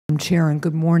Chair, and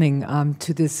good morning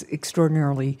to this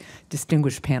extraordinarily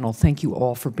distinguished panel. Thank you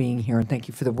all for being here, and thank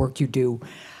you for the work you do.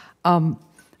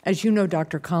 As you know,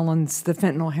 Dr. Collins, the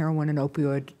fentanyl, heroin, and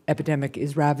opioid epidemic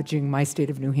is ravaging my state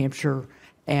of New Hampshire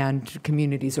and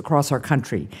communities across our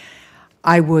country.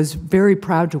 I was very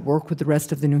proud to work with the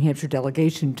rest of the New Hampshire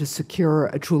delegation to secure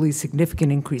a truly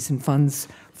significant increase in funds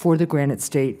for the Granite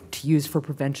State to use for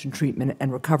prevention, treatment,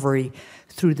 and recovery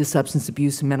through the Substance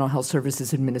Abuse and Mental Health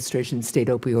Services Administration state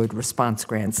opioid response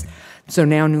grants. So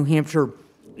now New Hampshire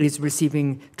is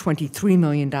receiving $23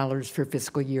 million for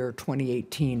fiscal year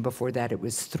 2018. Before that, it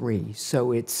was $3 million. So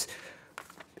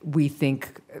we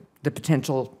think, the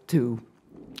potential to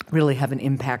really have an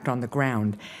impact on the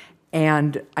ground.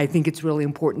 And I think it's really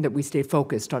important that we stay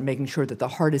focused on making sure that the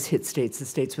hardest hit states, the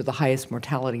states with the highest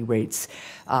mortality rates,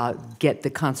 get the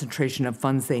concentration of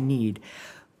funds they need.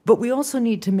 But we also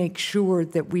need to make sure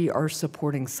that we are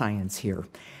supporting science here,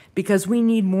 because we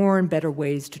need more and better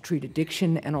ways to treat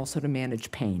addiction and also to manage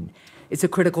pain. It's a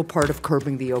critical part of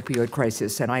curbing the opioid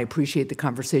crisis, and I appreciate the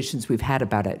conversations we've had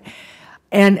about it.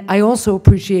 And I also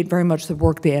appreciate very much the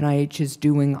work the NIH is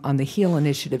doing on the HEAL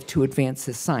initiative to advance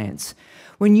this science.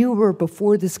 When you were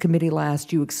before this committee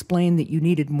last, you explained that you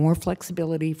needed more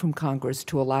flexibility from Congress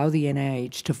to allow the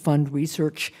NIH to fund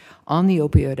research on the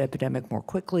opioid epidemic more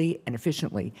quickly and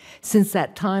efficiently. Since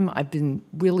that time, I've been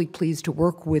really pleased to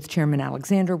work with Chairman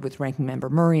Alexander, with Ranking Member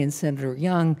Murray and Senator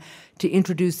Young to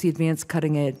introduce the Advanced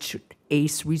Cutting Edge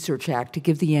ACE Research Act to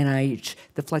give the NIH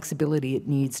the flexibility it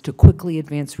needs to quickly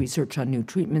advance research on new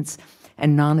treatments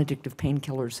and non-addictive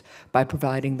painkillers by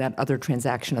providing that other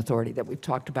transaction authority that we've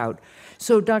talked about.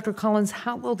 So, Dr. Collins,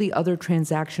 how will the other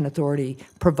transaction authority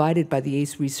provided by the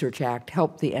ACE Research Act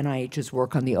help the NIH's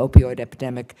work on the opioid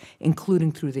epidemic,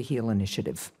 including through the HEAL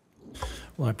initiative?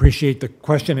 Well, I appreciate the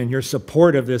question and your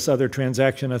support of this other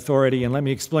transaction authority, and let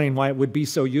me explain why it would be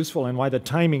so useful and why the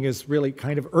timing is really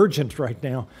kind of urgent right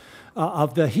now.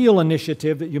 Of the HEAL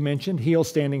initiative that you mentioned, HEAL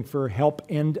standing for Help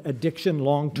End Addiction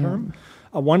Long Term,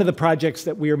 one of the projects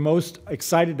that we are most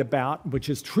excited about, which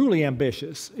is truly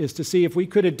ambitious, is to see if we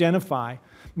could identify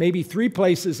maybe 3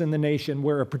 places in the nation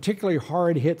where a particularly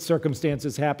hard-hit circumstance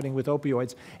is happening with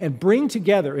opioids and bring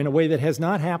together in a way that has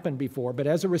not happened before, but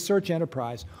as a research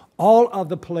enterprise, all of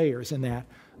the players in that,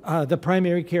 the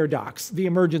primary care docs, the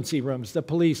emergency rooms, the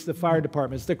police, the fire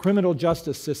departments, the criminal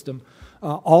justice system,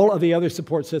 all of the other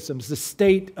support systems, the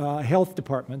state health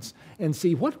departments, and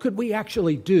see what could we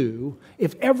actually do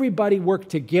if everybody worked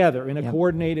together in a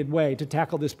coordinated way to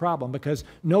tackle this problem, because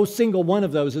no single one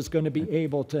of those is going to be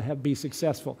able to be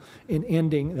successful in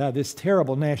ending this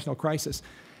terrible national crisis.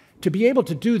 To be able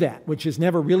to do that, which has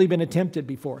never really been attempted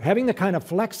before, having the kind of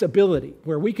flexibility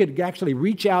where we could actually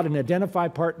reach out and identify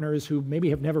partners who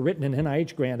maybe have never written an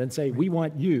NIH grant and say, we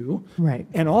want you,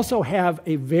 and also have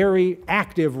a very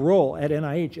active role at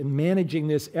NIH in managing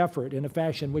this effort in a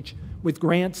fashion which, with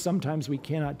grants, sometimes we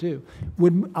cannot do,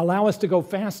 would allow us to go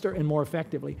faster and more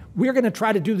effectively. We're going to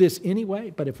try to do this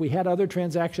anyway, but if we had other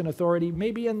transaction authority,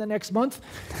 maybe in the next month,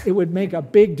 it would make a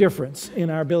big difference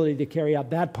in our ability to carry out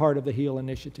that part of the HEAL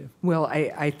initiative. Well,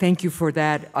 I thank you for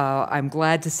that. I'm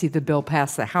glad to see the bill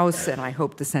pass the House, and I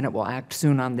hope the Senate will act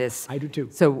soon on this. I do too.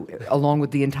 So, along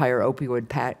with the entire opioid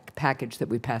package that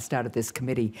we passed out of this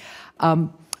committee.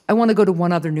 I want to go to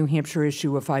one other New Hampshire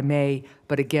issue, if I may,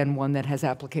 but again, one that has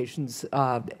applications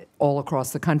all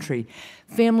across the country.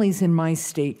 Families in my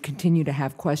state continue to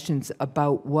have questions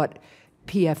about what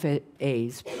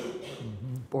PFAS,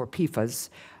 or PFAS,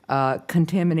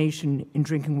 contamination in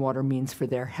drinking water means for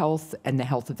their health and the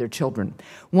health of their children.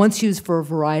 Once used for a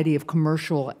variety of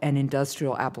commercial and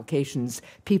industrial applications,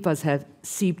 PFAS have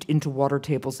seeped into water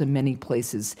tables in many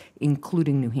places,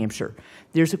 including New Hampshire.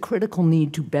 There's a critical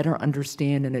need to better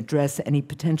understand and address any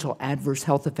potential adverse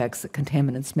health effects that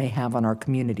contaminants may have on our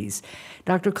communities.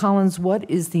 Dr. Collins, what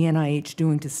is the NIH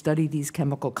doing to study these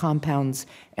chemical compounds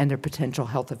and their potential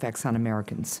health effects on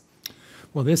Americans?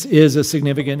 Well, this is a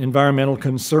significant environmental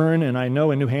concern, and I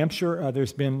know in New Hampshire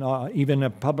there's been even a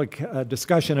public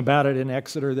discussion about it in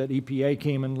Exeter that EPA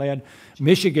came and led.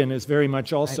 Michigan is very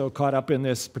much also caught up in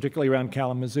this, particularly around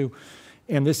Kalamazoo.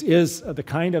 And this is the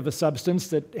kind of a substance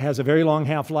that has a very long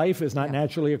half-life, is not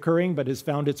naturally occurring, but has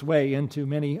found its way into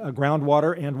many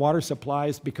groundwater and water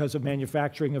supplies because of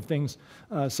manufacturing of things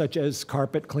such as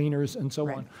carpet cleaners and so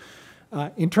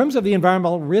on. In terms of the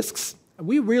environmental risks,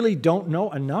 we really don't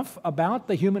know enough about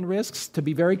the human risks to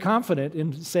be very confident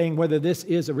in saying whether this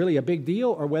is really a big deal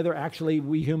or whether actually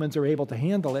we humans are able to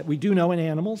handle it. We do know in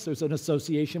animals there's an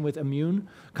association with immune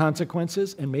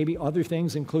consequences and maybe other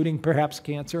things, including perhaps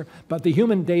cancer, but the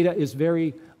human data is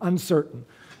very uncertain.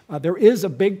 There is a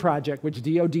big project which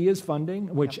DOD is funding,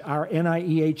 which our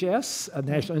NIEHS,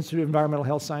 National Institute of Environmental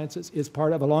Health Sciences, is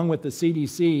part of, along with the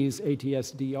CDC's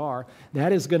ATSDR.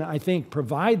 That is going to, I think,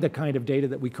 provide the kind of data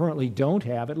that we currently don't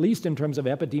have, at least in terms of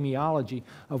epidemiology,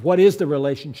 of what is the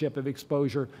relationship of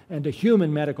exposure and to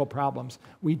human medical problems.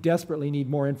 We desperately need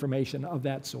more information of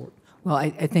that sort. Well, I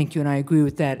thank you, and I agree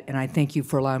with that, and I thank you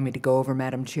for allowing me to go over,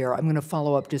 Madam Chair. I'm going to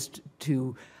follow up just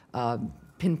to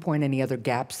pinpoint any other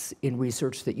gaps in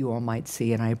research that you all might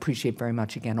see, and I appreciate very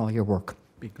much, again, all your work.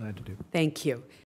 Be glad to do. Thank you.